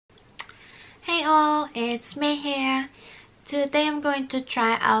Hey all, it's May here. Today I'm going to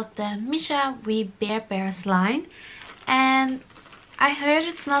try out the Missha We Bare Bears line, and I heard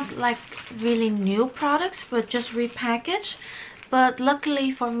it's not like really new products but just repackaged, but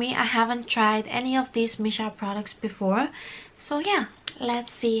luckily for me I haven't tried any of these Missha products before, so yeah,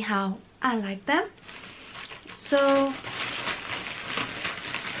 let's see how I like them. So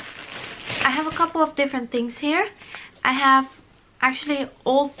I have a couple of different things here. I have actually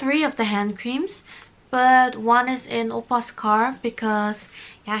all three of the hand creams, but one is in Oppa's car because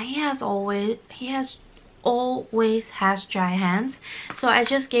yeah, he always has dry hands, so I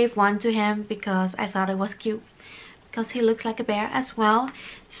just gave one to him because I thought it was cute because he looks like a bear as well.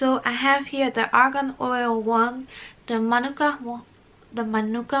 So I have here the argan oil one, the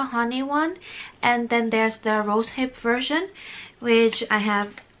Manuka honey one, and then there's the rose hip version, which I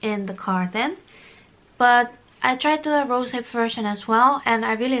have in the car then. But I tried the rose hip version as well, and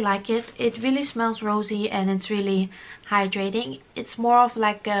I really like it. It really smells rosy and it's really hydrating. It's more of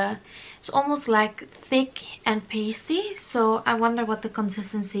like it's almost like thick and pasty, so I wonder what the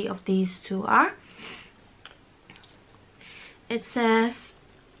consistency of these two are. It says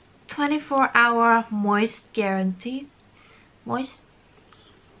 24-hour moist guarantee. Moist?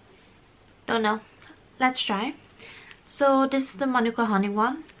 Don't know. Let's try. So this is the Manuka honey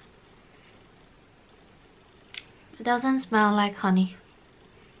one. It doesn't smell like honey,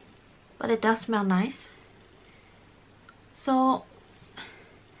 but it does smell nice. So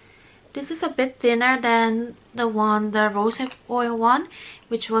this is a bit thinner than the rosehip oil one,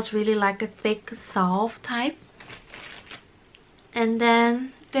 which was really like a thick salve type. And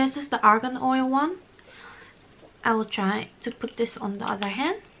then this is the argan oil one. I will try to put this on the other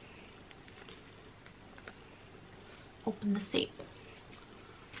hand. Let's open the zip.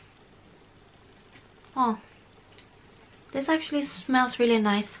 Oh, this actually smells really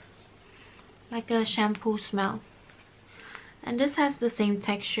nice, like a shampoo smell. And this has the same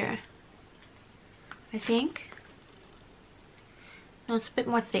texture, I think. No, it's a bit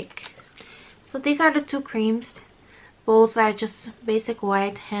more thick. So these are the two creams. Both are just basic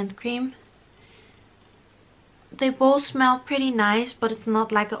white hand cream. They both smell pretty nice, but it's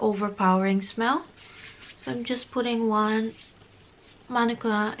not like an overpowering smell. So I'm just putting one.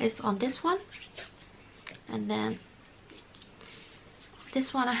 Manuka is on this one. And then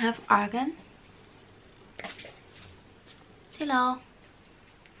this one I have argan. Hello.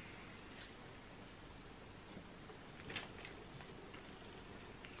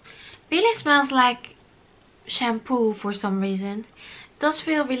 Really smells like shampoo for some reason. It does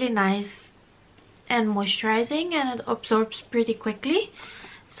feel really nice and moisturizing, and it absorbs pretty quickly.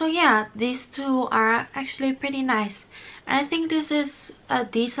 So yeah, these two are actually pretty nice. And I think this is a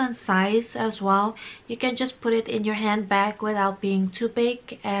decent size as well. You can just put it in your handbag without being too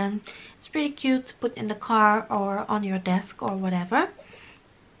big, and it's pretty cute to put in the car or on your desk or whatever.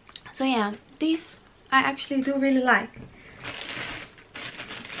 So yeah, these I actually do really like.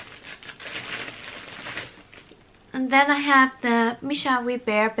 And then I have the Missha We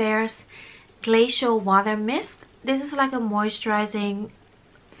Bare Bears Glacial Water Mist. This is like a moisturizing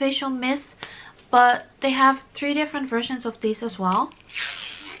facial mist, but they have three different versions of these as well.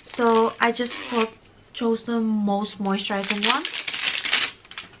 So I just chose the most moisturizing one,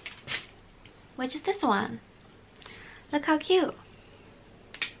 which is this one. Look how cute.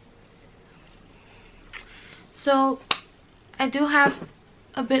 So I do have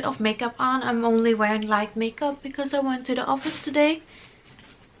a bit of makeup on. I'm only wearing light makeup because I went to the office today.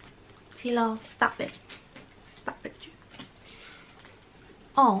 Tilo, stop it. Stop it.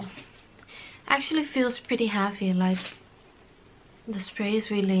 Oh, actually feels pretty heavy, like the spray is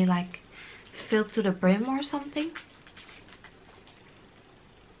really like filled to the brim or something.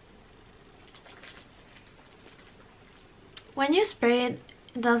 When you spray it,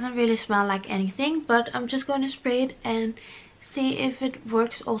 it doesn't really smell like anything, but I'm just going to spray it and see if it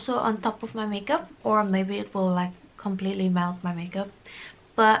works also on top of my makeup, or maybe it will like completely melt my makeup.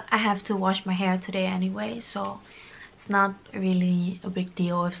 But I have to wash my hair today anyway, so it's not really a big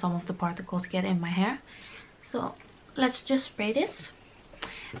deal if some of the particles get in my hair. So let's just spray this.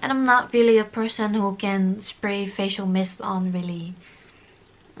 And I'm not really a person who can spray facial mist on really,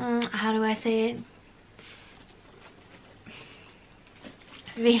 how do I say it?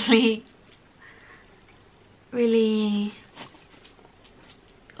 Really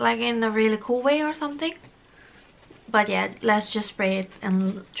like in a really cool way or something. But yeah, let's just spray it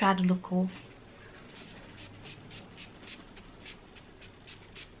and try to look cool.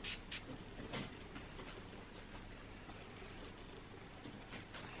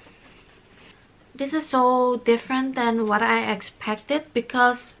 This is so different than what I expected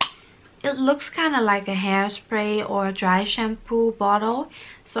because it looks kind of like a hairspray or a dry shampoo bottle.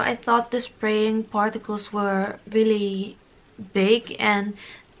 So I thought the spraying particles were really big and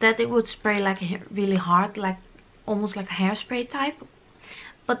that it would spray like really hard, like almost like a hairspray type.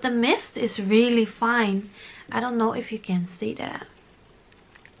 But the mist is really fine. I don't know if you can see that.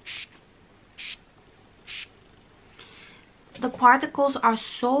 The particles are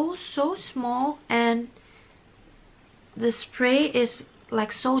so small and the spray is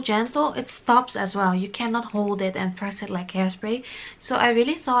like so gentle. It stops as well. You cannot hold it and press it like hairspray. So I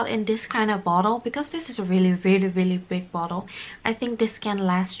really thought in this kind of bottle, because this is a really big bottle, I think this can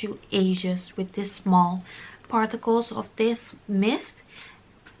last you ages with this small particles of this mist.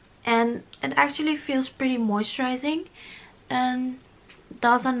 And it actually feels pretty moisturizing and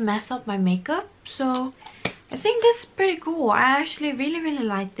doesn't mess up my makeup. So I think this is pretty cool. I actually really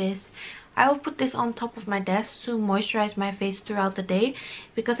like this. I will put this on top of my desk to moisturize my face throughout the day,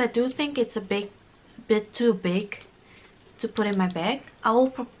 because I do think it's a bit too big to put in my bag. I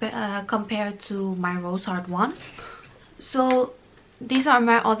will compare to my Rose Heart one. So these are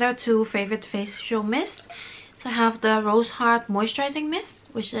my other two favorite facial mists. So I have the Rose Heart Moisturizing Mist,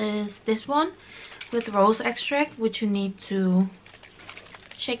 which is this one with rose extract, which you need to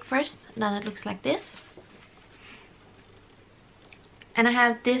shake first. Then it looks like this. And I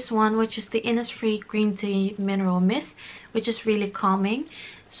have this one, which is the Innisfree Green Tea Mineral Mist, which is really calming.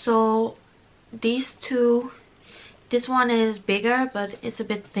 So these two, this one is bigger but it's a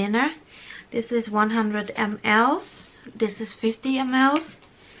bit thinner. This is 100 ml. This is 50 ml.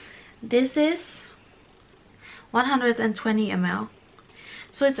 This is 120 ml.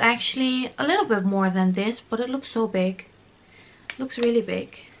 So it's actually a little bit more than this, but it looks so big. It looks really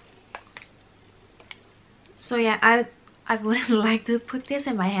big. So yeah, I would like to put this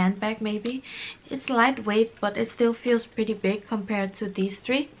in my handbag maybe. It's lightweight, but it still feels pretty big compared to these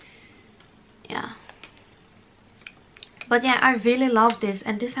three. Yeah. But yeah, I really love this,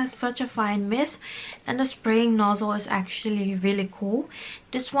 and this has such a fine mist, and the spraying nozzle is actually really cool.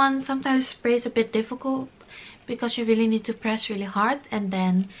 This one sometimes sprays a bit difficult because you really need to press really hard, and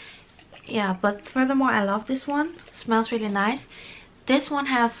then yeah, but furthermore I love this one. It smells really nice. This one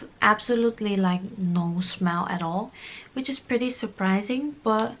has absolutely like no smell at all, which is pretty surprising,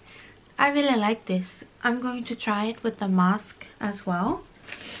 but I really like this. I'm going to try it with the mask as well.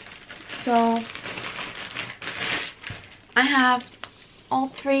 So I have all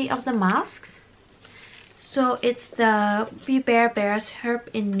three of the masks. So it's the We Bare Bears Herb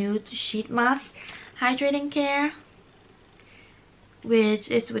in Nude Sheet Mask Hydrating Care, which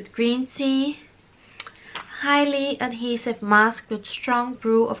is with green tea. Highly adhesive mask with strong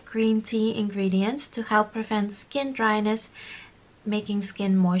brew of green tea ingredients to help prevent skin dryness, making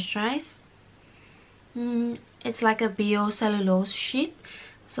skin moisturize. It's like a bio-cellulose sheet,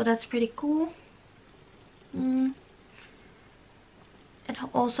 so that's pretty cool. It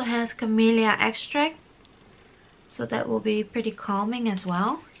also has camellia extract, so that will be pretty calming as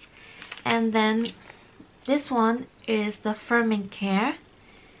well. And then this one is the Firming Care.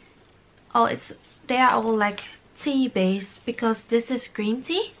 Oh, they are all like tea based, because this is green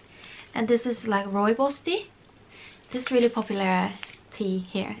tea and this is like rooibos tea. This is really popular tea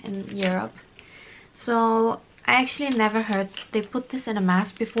here in Europe. So I actually never heard they put this in a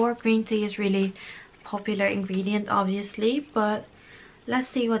mask before. Green tea is really popular ingredient obviously, but let's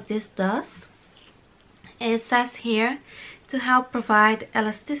see what this does. It says here to help provide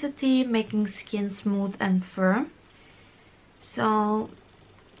elasticity, making skin smooth and firm. So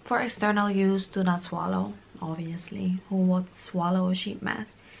for external use, do not swallow, obviously. Who would swallow a sheet mask?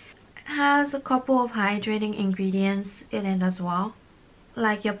 It has a couple of hydrating ingredients in it as well,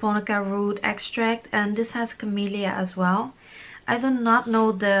 like japonica root extract, and this has camellia as well. I do not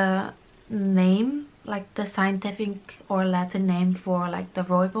know the name, like the scientific or Latin name for like the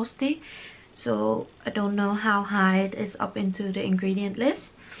rooibos tea, so I don't know how high it is up into the ingredient list.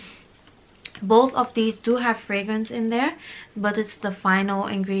 Both of these do have fragrance in there, but it's the final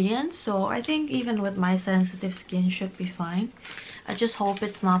ingredient, so I think even with my sensitive skin should be fine. I just hope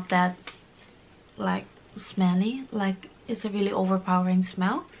it's not that like smelly, like it's a really overpowering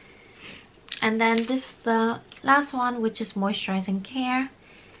smell. And then this is the last one, which is Moisturizing Care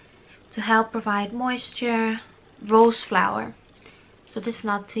to help provide moisture. Rose flower. So this is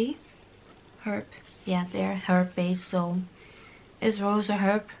not tea. Herb. Yeah, they're herb based, so is rose a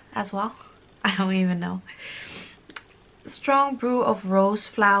herb as well? I don't even know. Strong brew of rose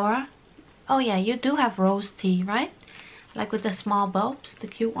flower. Oh yeah, you do have rose tea, right? Like with the small bulbs, the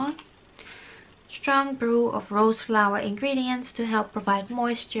cute one. Strong brew of rose flower ingredients to help provide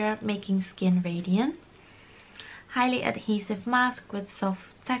moisture, making skin radiant. Highly adhesive mask with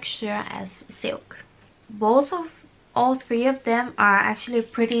soft texture as silk. All three of them are actually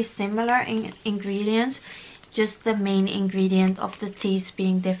pretty similar in ingredients, just the main ingredient of the teas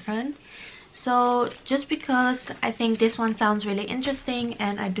being different. So just because I think this one sounds really interesting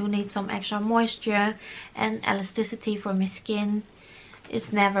and I do need some extra moisture and elasticity for my skin,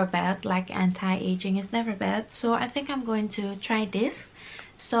 it's never bad. Like anti-aging is never bad. So I think I'm going to try this.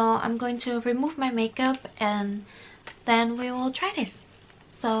 So I'm going to remove my makeup and then we will try this.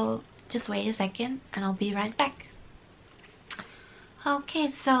 So just wait a second and I'll be right back. Okay,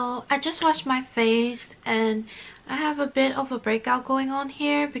 so I just washed my face and I have a bit of a breakout going on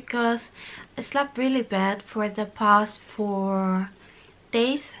here because I slept really bad for the past 4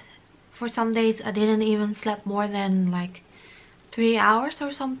 days. For some days I didn't even sleep more than like 3 hours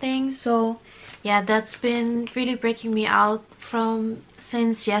or something. So yeah, that's been really breaking me out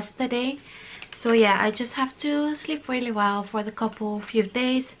since yesterday. So yeah, I just have to sleep really well for the few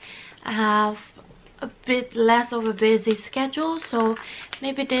days. I have a bit less of a busy schedule, so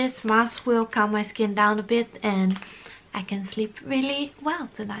maybe this mask will calm my skin down a bit and I can sleep really well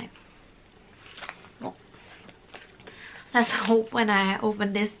tonight. Well, let's hope when I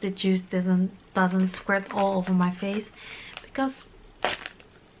open this the juice doesn't squirt all over my face, because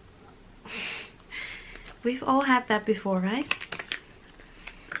we've all had that before, right?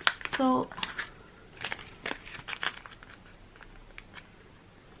 So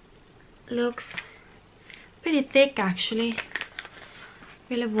looks pretty thick actually.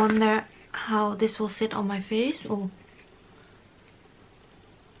 Really wonder how this will sit on my face. Oh,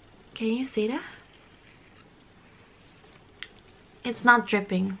 can you see that? It's not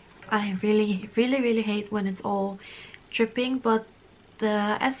dripping. I really hate when it's all dripping, but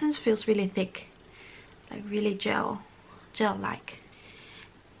the essence feels really thick, like really gel-like.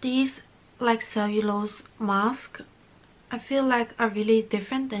 These like cellulose masks I feel like are really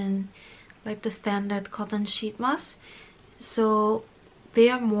different than like the standard cotton sheet mask. So they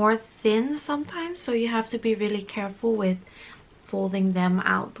are more thin sometimes, so you have to be really careful with folding them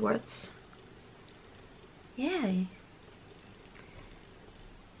outwards. Yay.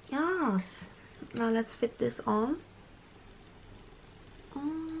 Yes. Now let's fit this on.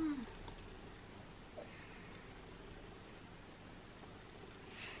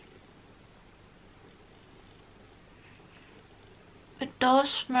 It does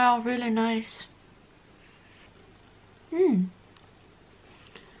smell really nice.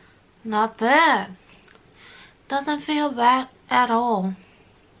 Not bad. Doesn't feel bad at all.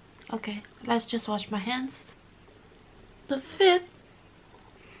 Okay, let's just wash my hands. The fit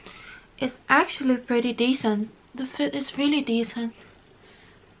is actually pretty decent. The fit is really decent.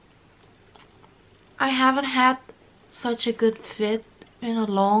 I haven't had such a good fit in a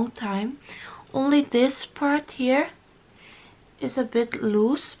long time. Only this part here is a bit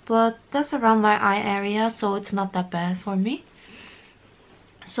loose, but that's around my eye area, so it's not that bad for me.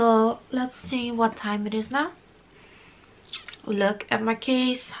 So let's see what time it is now. Look at my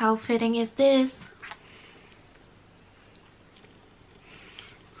case. How fitting is this?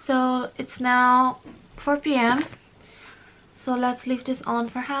 So it's now 4 p.m. So let's leave this on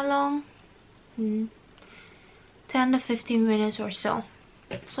for how long? 10 to 15 minutes or so.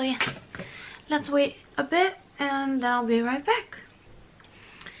 So yeah, let's wait a bit and then I'll be right back.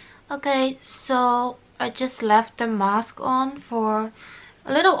 Okay, so I just left the mask on for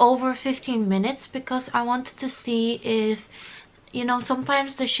a little over 15 minutes because I wanted to see if, you know,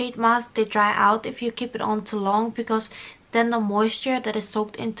 sometimes the shade masks, they dry out if you keep it on too long, because then the moisture that is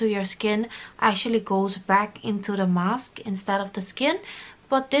soaked into your skin actually goes back into the mask instead of the skin.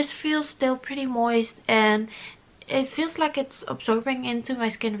 But this feels still pretty moist and it feels like it's absorbing into my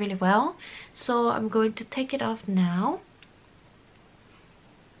skin really well. So I'm going to take it off now.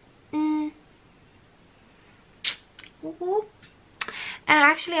 And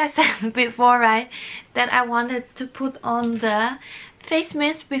actually I said before, right, that I wanted to put on the face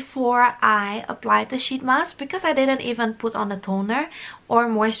mist before I applied the sheet mask, because I didn't even put on the toner or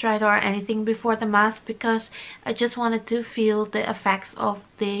moisturizer or anything before the mask, because I just wanted to feel the effects of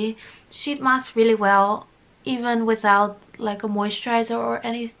the sheet mask really well, even without like a moisturizer or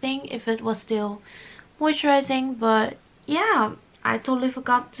anything, if it was still moisturizing. But yeah, I totally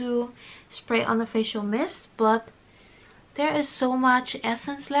forgot to spray on the facial mist, but there is so much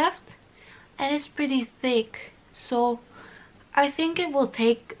essence left and it's pretty thick, so I think it will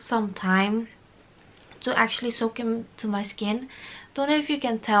take some time to actually soak into my skin. Don't know if you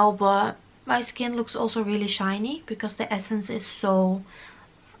can tell, but my skin looks also really shiny because the essence is so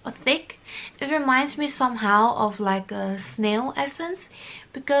thick. It reminds me somehow of like a snail essence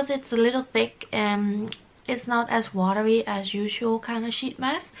because it's a little thick and it's not as watery as usual kind of sheet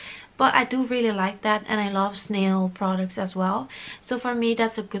mask, but I do really like that, and I love snail products as well. So for me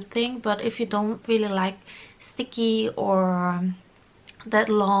that's a good thing. But if you don't really like sticky or that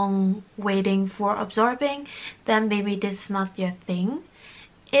long waiting for absorbing, then maybe this is not your thing.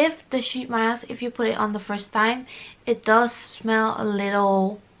 If the sheet mask, if you put it on the first time, it does smell a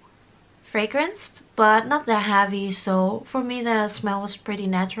little fragranced, but not that heavy. So for me the smell was pretty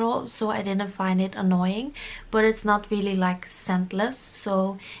natural, so I didn't find it annoying, but it's not really like scentless.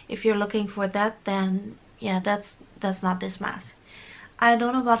 So if you're looking for that, then yeah, that's not this mask. I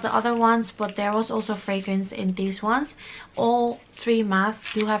don't know about the other ones, but there was also fragrance in these ones. All three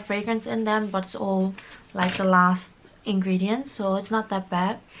masks do have fragrance in them, but it's all like the last ingredient, so it's not that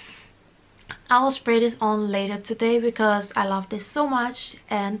bad. I will spray this on later today because I love this so much,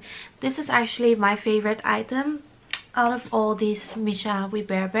 and this is actually my favorite item out of all these Missha We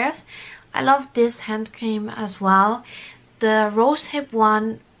Bare Bears. I love this hand cream as well. The rose hip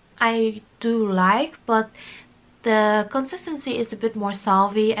one I do like, but the consistency is a bit more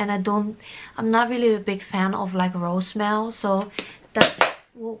salvy, and I'm not really a big fan of like rose smell, so that's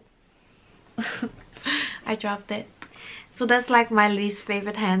whoa. I dropped it. So that's like my least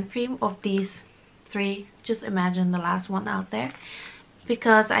favorite hand cream of these three. Just imagine the last one out there,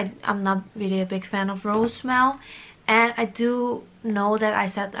 because I'm not really a big fan of rose smell. And I do know that I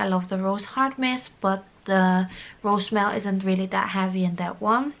said I love the rose hard mist, but the rose smell isn't really that heavy in that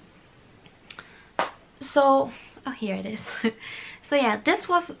one. So oh, here it is. So yeah, this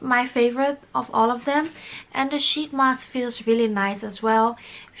was my favorite of all of them, and the sheet mask feels really nice as well.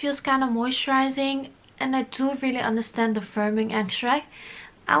 Feels kind of moisturizing, and I do really understand the firming extract.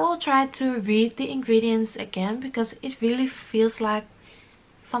 I will try to read the ingredients again because it really feels like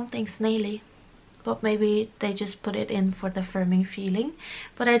something snaily, but maybe they just put it in for the firming feeling.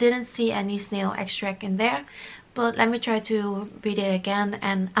 But I didn't see any snail extract in there. But let me try to read it again,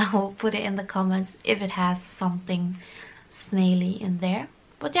 and I will put it in the comments if it has something snaily in there.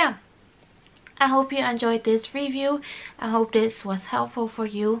 But yeah, I hope you enjoyed this review. I hope this was helpful for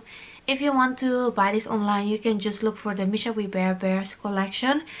you. If you want to buy this online, you can just look for the Missha We Bare Bears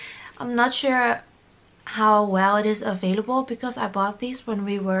collection. I'm not sure how well it is available because I bought these when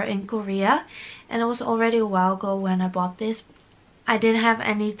we were in Korea, and it was already a while ago when I bought this. I didn't have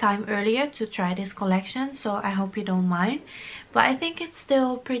any time earlier to try this collection, so I hope you don't mind. But I think it's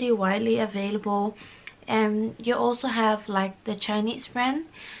still pretty widely available. And you also have like the Chinese brand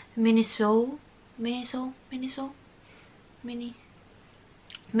Mini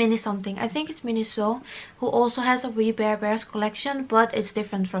something. I think it's Miniso, who also has a We Bare Bears collection, but it's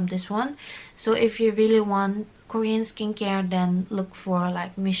different from this one. So if you really want Korean skincare, then look for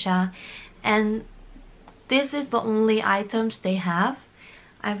like Missha. And this is the only items they have,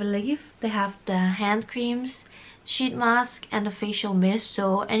 I believe. They have the hand creams, sheet mask, and the facial mist.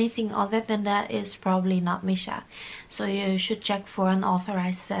 So anything other than that is probably not Missha. So you should check for an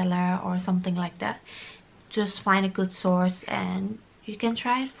authorized seller or something like that. Just find a good source and you can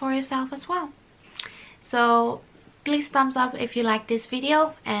try it for yourself as well. So please thumbs up if you like this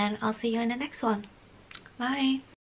video, and I'll see you in the next one. Bye.